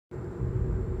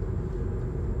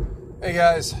Hey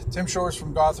guys, Tim Shores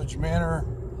from Gothridge Manor,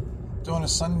 doing a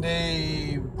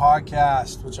Sunday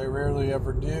podcast, which I rarely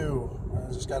ever do.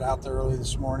 I just got out there early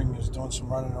this morning, just doing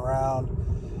some running around.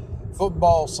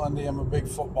 Football Sunday, I'm a big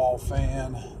football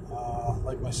fan,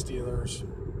 like my Steelers,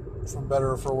 for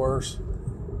better or for worse.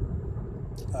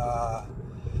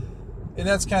 And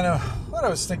that's kind of what I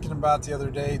was thinking about the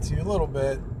other day too, a little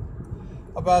bit,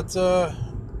 about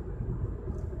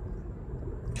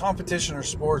competition or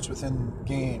sports within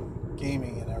gaming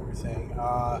and everything.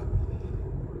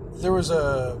 There was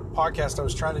a podcast I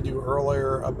was trying to do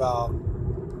earlier about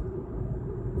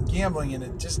gambling, and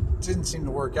it just didn't seem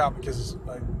to work out because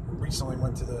I recently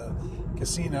went to the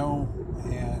casino,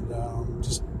 and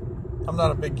I'm not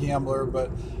a big gambler,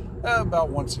 but about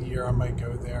once a year I might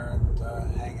go there and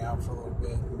hang out for a little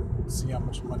bit and see how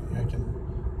much money I can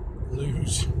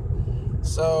lose.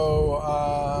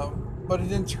 So, but it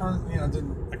didn't turn,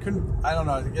 I don't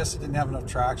know, I guess it didn't have enough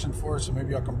traction for it, so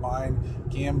maybe I'll combine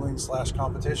gambling /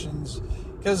 competitions,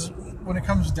 because when it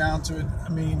comes down to it, I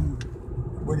mean,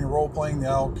 when you're role-playing, they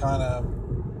all kind of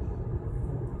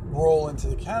roll into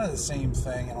the same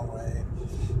thing in a way,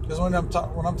 because when I'm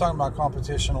talking about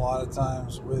competition, a lot of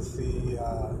times with the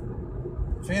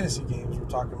fantasy games, we're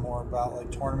talking more about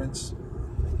like tournaments,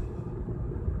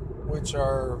 which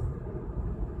are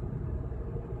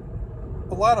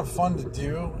a lot of fun to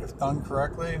do if done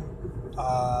correctly,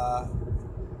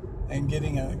 and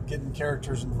getting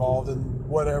characters involved in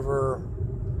whatever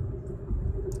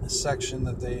section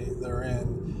that they're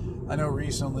in. I know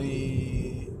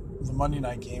recently the Monday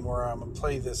night game where I'm gonna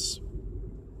play this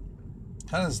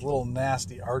little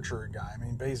nasty archer guy. I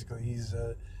mean, basically he's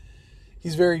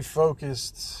very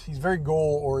focused. He's very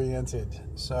goal oriented.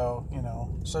 So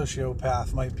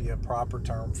sociopath might be a proper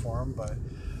term for him, but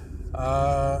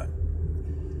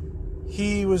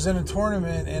he was in a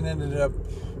tournament and ended up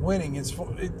winning.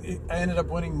 I ended up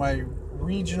winning my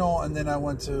regional, and then I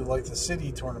went to like the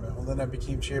city tournament. Well, then I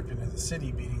became champion of the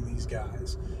city, beating these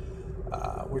guys,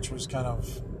 which was kind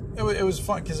of it was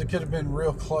fun because it could have been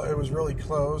real close. It was really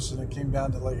close, and it came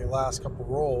down to like the last couple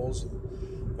rolls.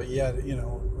 But yet,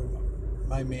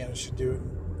 I managed to do it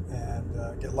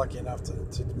and get lucky enough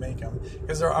to make them,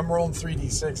 because I'm rolling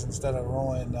 3d6 instead of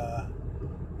rolling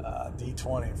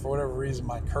D20. For whatever reason,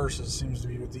 my curses seems to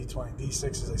be with D20.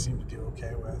 D6s I seem to do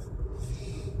okay with.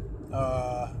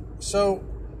 So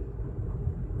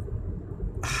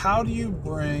how do you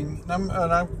bring, and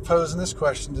I'm posing this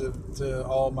question to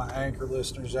all my Anchor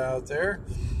listeners out there,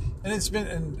 and it's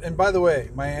been, and by the way,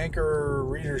 my Anchor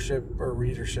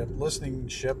listening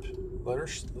ship,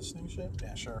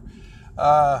 yeah, sure,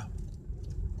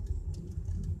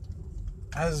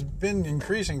 has been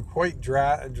increasing quite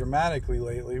dramatically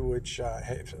lately, which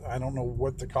I don't know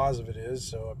what the cause of it is,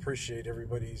 so I appreciate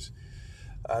everybody's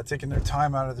taking their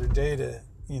time out of their day to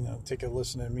take a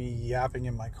listen to me yapping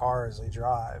in my car as they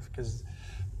drive, because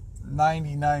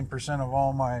 99% of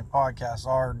all my podcasts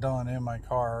are done in my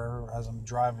car as I'm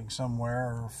driving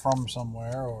somewhere or from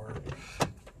somewhere or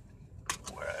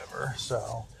wherever.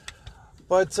 So,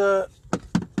 but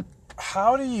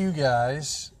how do you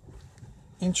guys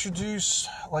introduce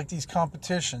like these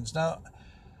competitions? Now,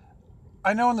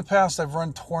 I know in the past I've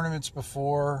run tournaments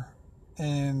before,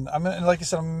 and like I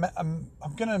said, I'm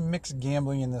gonna mix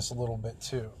gambling in this a little bit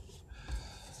too.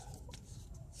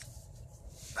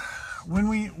 When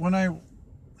we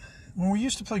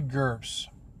used to play GURPS,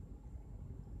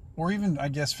 or even I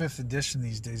guess 5th edition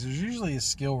these days, there's usually a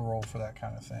skill roll for that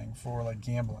kind of thing, for like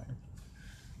gambling.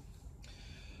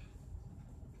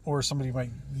 Or somebody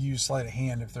might use sleight of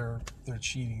hand if they're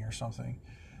cheating or something.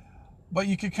 But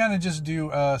you could kind of just do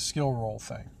a skill roll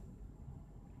thing.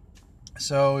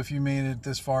 So if you made it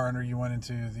this far under, you went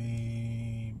into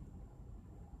the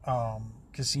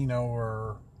casino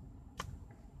or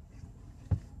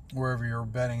wherever you're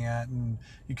betting at, and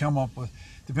you come up with,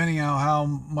 depending on how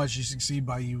much you succeed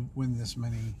by, you win this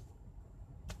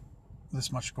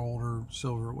much gold or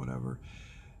silver or whatever.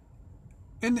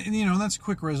 And that's a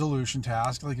quick resolution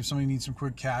task. Like if somebody needs some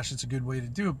quick cash, it's a good way to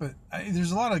do it. But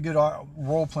there's a lot of good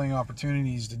role-playing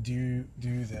opportunities to do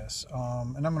this.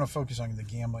 And I'm going to focus on the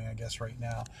gambling, I guess, right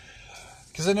now.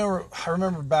 Because I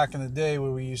remember back in the day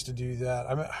when we used to do that.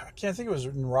 I can't think, it was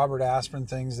in Robert Aspirin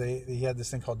things. He had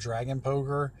this thing called Dragon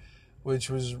Poker,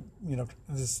 which was,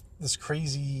 this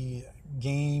crazy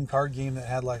card game that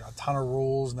had like a ton of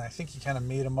rules. And I think you kind of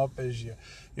made them up as you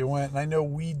went. And I know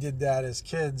we did that as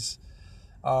kids.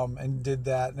 And did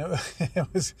that. And it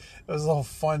was a little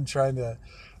fun trying to,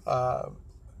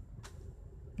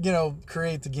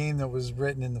 create the game that was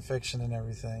written in the fiction and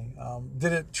everything.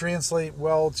 Did it translate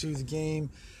well to the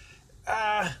game?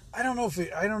 I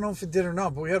I don't know if it did or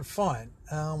not, but we had fun.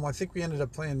 I think we ended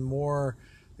up playing more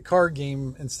the card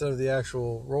game instead of the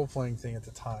actual role-playing thing at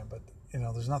the time. But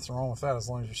there's nothing wrong with that as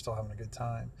long as you're still having a good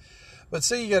time. But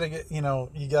say you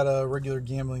got a regular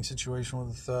gambling situation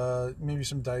with maybe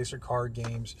some dice or card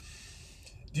games.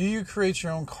 Do you create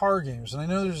your own card games? And I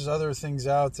know there's other things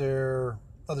out there,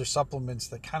 other supplements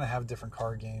that kind of have different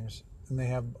card games,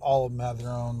 and all of them have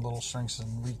their own little strengths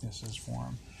and weaknesses for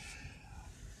them.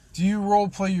 Do you role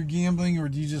play your gambling, or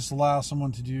do you just allow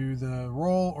someone to do the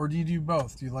role, or do you do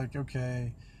both? Do you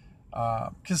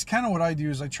because kind of what I do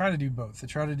is I try to do both. I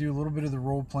try to do a little bit of the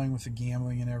role playing with the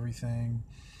gambling and everything,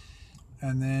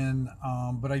 and then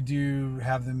but I do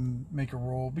have them make a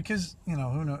roll because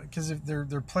who knows? Because if their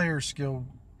player skill,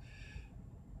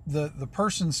 the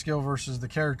person's skill versus the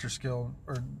character skill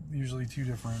are usually two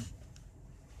different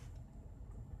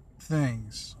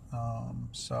things.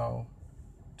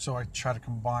 So I try to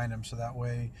combine them so that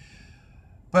way.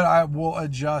 But I will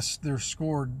adjust their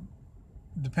score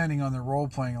depending on their role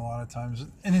playing a lot of times.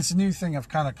 And it's a new thing I've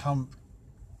come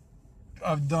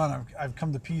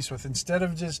to peace with. Instead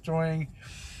of just doing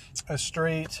a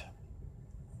straight,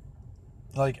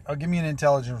 give me an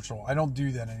intelligence roll. I don't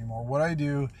do that anymore. What I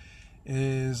do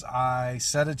is I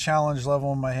set a challenge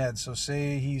level in my head. So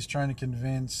say he's trying to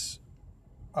convince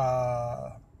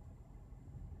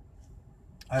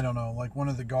one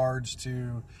of the guards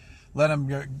to let him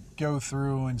go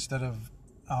through instead of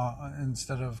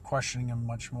questioning him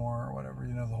much more or whatever.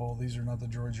 The whole "these are not the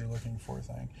droids you're looking for"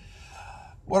 thing.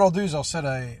 What I'll do is I'll set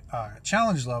a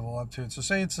challenge level up to it. So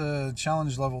say it's a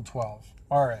challenge level 12.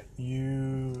 All right,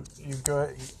 you go,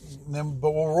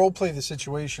 but we'll role play the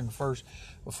situation first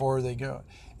before they go.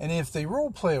 And if they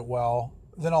role play it well,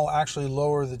 then I'll actually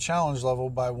lower the challenge level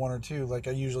by 1 or 2. Like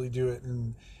I usually do it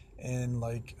in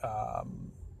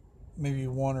maybe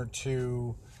 1 or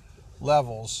 2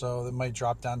 levels, so it might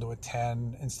drop down to a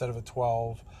 10 instead of a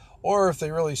 12. Or if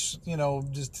they really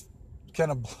just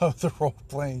kind of blow the role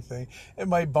playing thing, it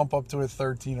might bump up to a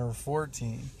 13 or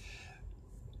 14,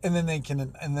 and then they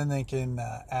can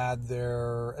add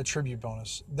their attribute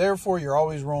bonus. Therefore, you're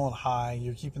always rolling high.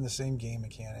 You're keeping the same game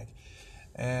mechanic,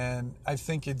 and I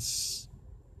think it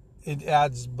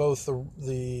adds both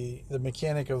the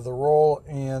mechanic of the roll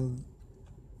and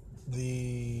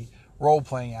the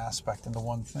role-playing aspect into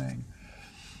one thing.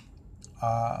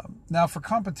 Now for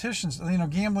competitions,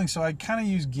 gambling, so I kind of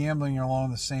use gambling along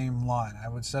the same line. I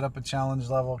would set up a challenge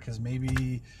level because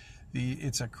maybe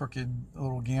it's a crooked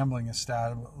little gambling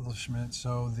establishment,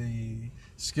 so the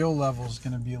skill level is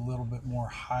going to be a little bit more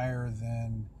higher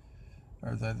than,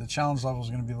 or the challenge level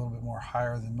is going to be a little bit more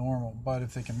higher than normal. But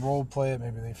if they can role play it,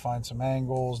 maybe they find some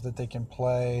angles that they can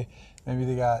play. Maybe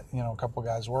they got a couple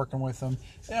guys working with them.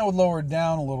 Then I would lower it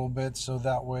down a little bit so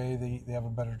that way they have a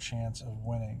better chance of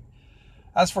winning.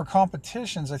 As for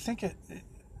competitions, I think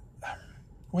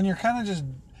when your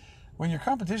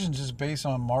competition is just based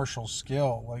on martial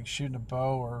skill, like shooting a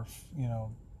bow or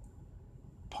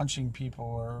punching people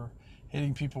or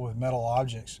hitting people with metal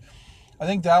objects, I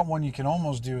think that one you can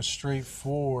almost do a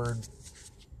straightforward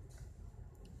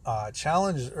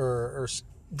challenge or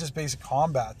just basic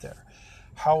combat there.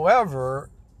 However,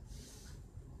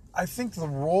 I think the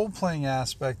role-playing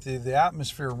aspect, the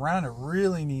atmosphere around it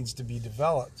really needs to be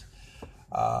developed.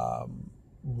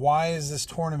 Why is this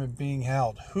tournament being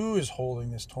held? Who is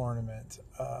holding this tournament?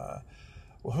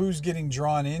 Who's getting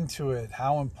drawn into it?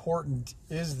 How important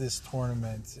is this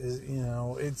tournament?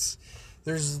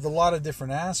 There's a lot of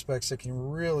different aspects that can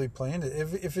really play into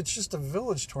it. If it's just a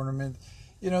village tournament,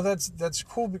 that's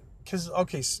cool because,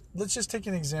 okay, let's just take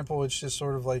an example. It's just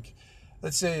sort of like,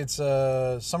 let's say it's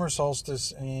a summer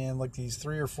solstice and like these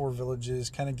 3 or 4 villages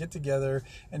kind of get together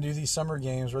and do these summer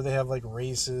games where they have like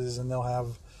races and they'll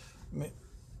have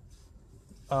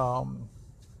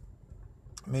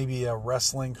maybe a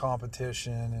wrestling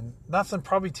competition and nothing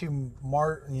probably too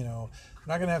not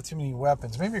going to have too many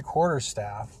weapons, maybe a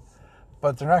quarterstaff,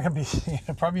 but they're not going to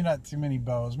be probably not too many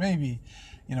bows, maybe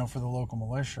for the local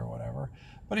militia or whatever.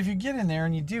 But if you get in there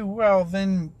and you do well,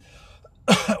 then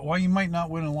while you might not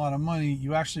win a lot of money,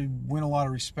 you actually win a lot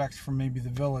of respect from maybe the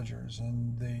villagers,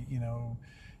 and they,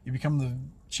 you become the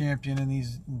champion in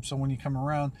these. So when you come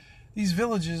around, these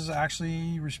villages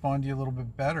actually respond to you a little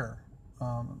bit better,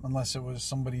 unless it was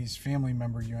somebody's family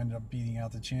member you ended up beating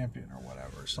out the champion or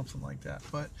whatever, something like that.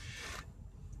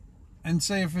 And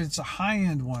say if it's a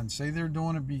high-end one, say they're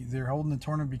holding the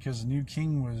tournament because a new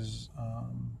king was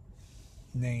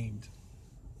named.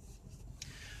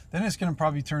 Then it's going to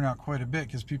probably turn out quite a bit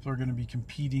because people are going to be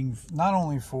competing not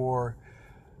only to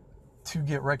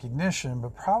get recognition,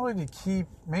 but probably to keep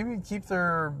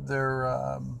their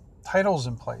titles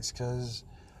in place, because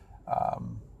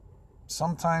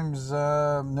sometimes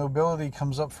nobility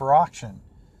comes up for auction.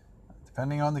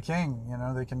 Depending on the king,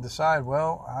 they can decide,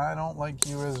 well, I don't like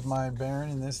you as my baron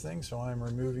in this thing, so I'm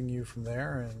removing you from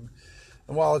there. And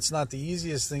while it's not the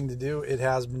easiest thing to do, it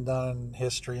has been done in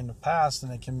history in the past,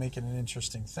 and it can make it an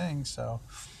interesting thing. So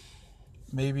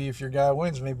maybe if your guy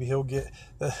wins, maybe he'll get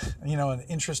an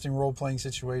interesting role-playing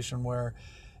situation where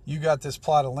you got this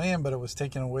plot of land, but it was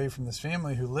taken away from this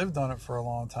family who lived on it for a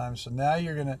long time. So now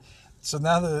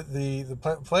the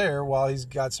player, while he's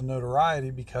got some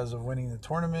notoriety because of winning the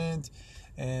tournament,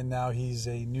 and now he's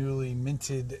a newly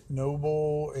minted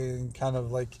noble and kind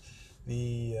of like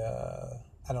the,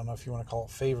 I don't know if you want to call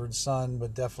it favored son,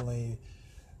 but definitely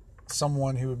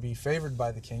someone who would be favored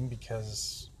by the king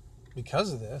because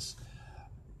of this.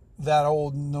 That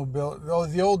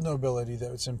the old nobility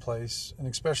that was in place, and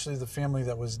especially the family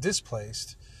that was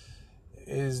displaced,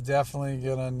 is definitely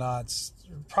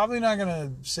probably not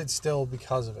gonna sit still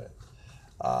because of it,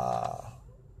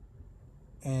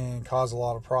 and cause a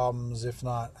lot of problems, if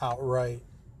not outright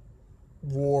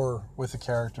war with the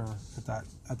character at that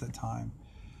time.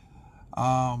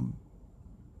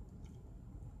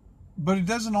 But it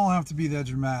doesn't all have to be that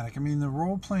dramatic. I mean, the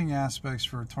role-playing aspects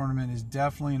for a tournament is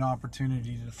definitely an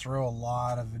opportunity to throw a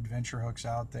lot of adventure hooks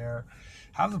out there.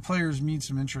 Have the players meet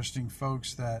some interesting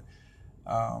folks that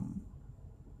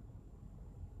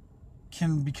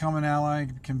can become an ally,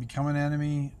 can become an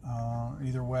enemy.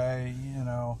 Either way,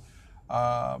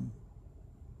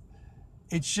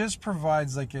 it just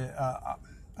provides like a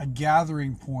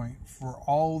gathering point for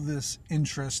all this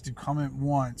interest to come at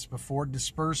once before it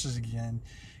disperses again.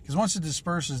 Because once it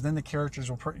disperses, then the characters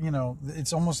will,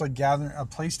 it's almost like a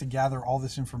place to gather all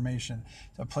this information,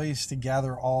 a place to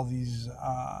gather all these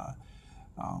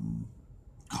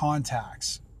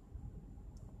contacts,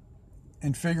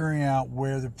 and figuring out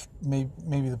where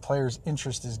maybe the player's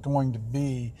interest is going to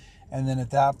be. And then at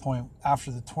that point,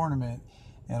 after the tournament,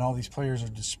 and all these players are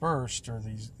dispersed, or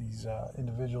these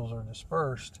individuals are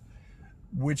dispersed,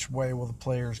 which way will the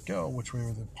players go? Which way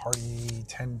will the party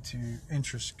tend to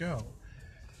interest go?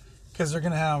 Because they're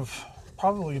going to have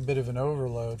probably a bit of an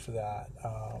overload for that.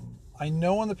 I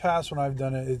know in the past when I've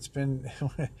done it, it's been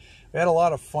we had a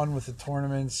lot of fun with the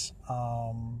tournaments.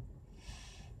 I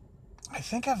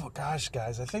think I've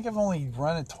only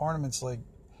run at tournaments like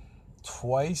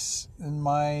twice in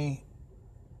my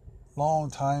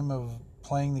long time of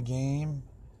playing the game,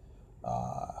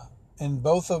 and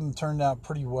both of them turned out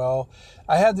pretty well.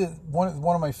 I had one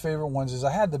of my favorite ones is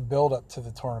I had the build up to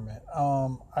the tournament.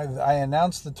 I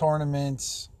announced the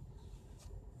tournament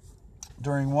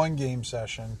during one game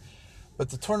session,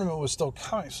 but the tournament was still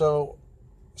coming. So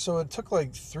it took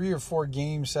like 3 or 4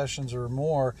 game sessions or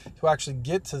more to actually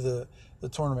get to the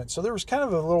tournament. So there was kind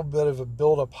of a little bit of a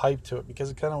build up hype to it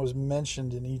because it kind of was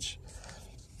mentioned in each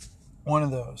one of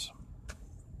those.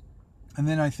 And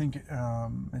then I think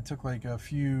it took like a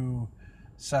few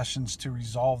sessions to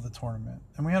resolve the tournament.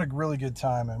 And we had a really good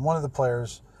time. And one of the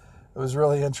players, it was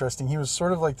really interesting. He was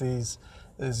sort of like this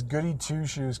goody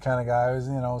two-shoes kind of guy.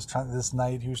 This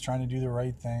knight who was trying to do the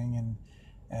right thing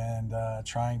and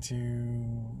trying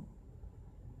to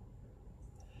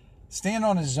stand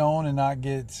on his own and not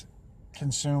get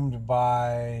consumed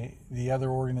by the other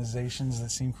organizations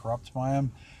that seemed corrupt by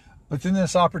him. But then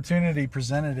this opportunity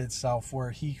presented itself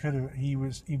where he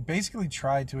basically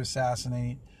tried to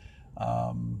assassinate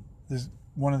it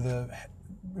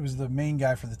was the main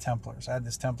guy for the Templars. I had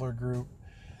this Templar group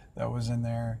that was in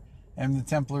there, and the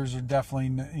Templars are definitely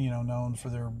known for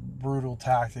their brutal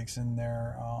tactics and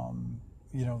their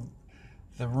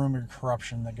the rumored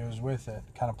corruption that goes with it.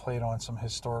 Kind of played on some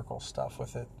historical stuff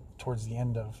with it towards the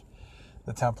end of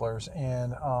the Templars,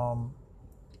 and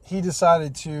he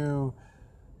decided to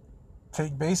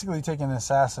take an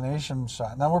assassination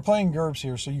shot. Now we're playing GURPS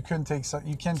here, so you can take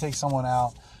someone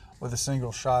out with a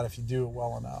single shot if you do it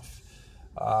well enough.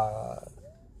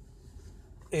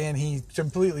 And he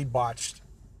completely botched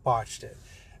it.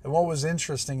 And what was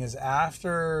interesting is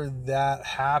after that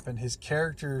happened, his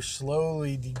character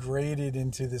slowly degraded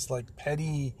into this like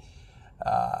petty.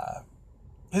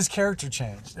 His character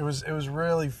changed. It was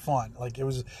really fun. Like it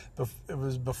was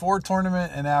before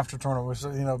tournament and after tournament. It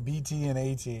was, BT and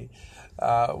AT.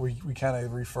 We kind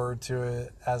of referred to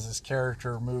it as his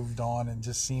character moved on and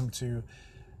just seemed to.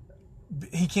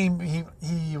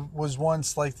 He was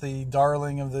once like the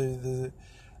darling of the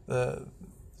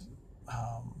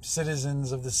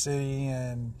citizens of the city,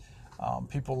 and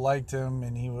people liked him,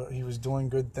 and he was doing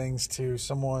good things to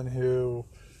someone who.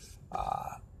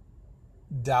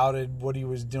 doubted what he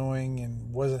was doing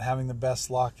and wasn't having the best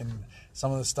luck, and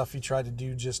some of the stuff he tried to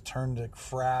do just turned to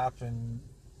crap and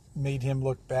made him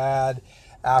look bad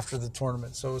after the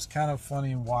tournament. So it was kind of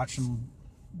funny watching,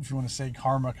 if you want to say,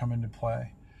 karma come into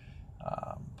play.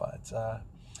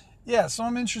 Yeah, so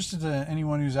I'm interested to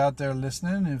anyone who's out there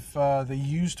listening if they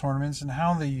use tournaments and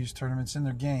how they use tournaments in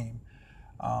their game.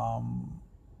 I'm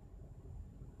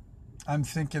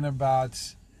thinking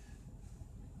about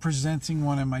presenting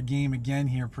one in my game again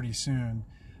here pretty soon.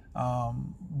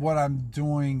 What I'm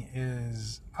doing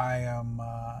is I am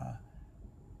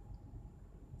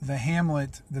the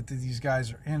hamlet that these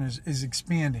guys are in is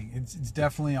expanding. It's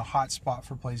definitely a hot spot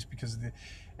for plays because the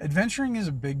adventuring is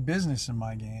a big business in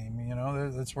my game. You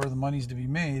know, that's where the money's to be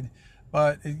made,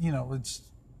 but it's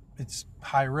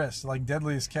high risk, like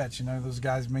Deadliest Catch. You know, those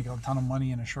guys make a ton of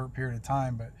money in a short period of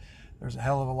time, but there's a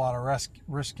hell of a lot of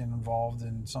risk involved,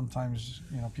 and sometimes,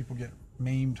 you know, people get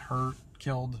maimed, hurt,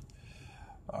 killed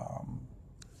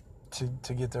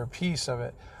to get their piece of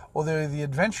it. Well, the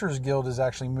Adventurers Guild is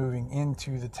actually moving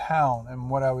into the town, and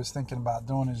what I was thinking about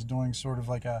doing is doing sort of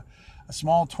like a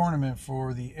small tournament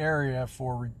for the area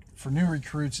for new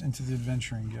recruits into the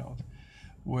Adventuring Guild,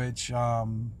 which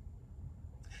I'm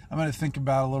going to think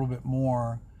about a little bit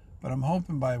more. But I'm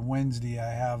hoping by Wednesday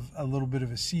I have a little bit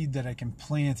of a seed that I can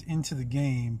plant into the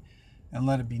game and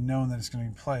let it be known that it's going to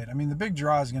be played. I mean, the big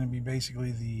draw is going to be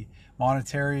basically the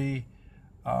monetary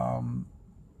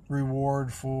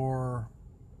reward for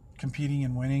competing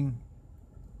and winning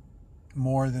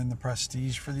more than the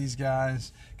prestige for these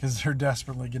guys, because they're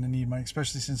desperately going to need money,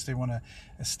 especially since they want to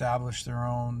establish their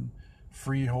own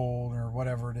freehold or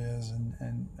whatever it is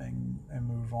and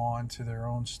move on to their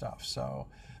own stuff. So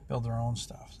build their own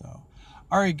stuff. So,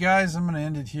 all right, guys, I'm going to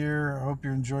end it here. I hope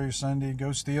you enjoy your Sunday. Go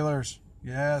Steelers.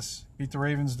 Yes. Beat the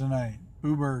Ravens tonight.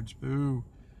 Boo Birds. Boo.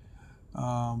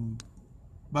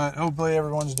 But hopefully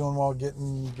everyone's doing well,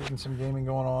 getting some gaming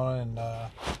going on, and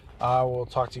I will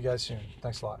talk to you guys soon.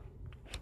 Thanks a lot.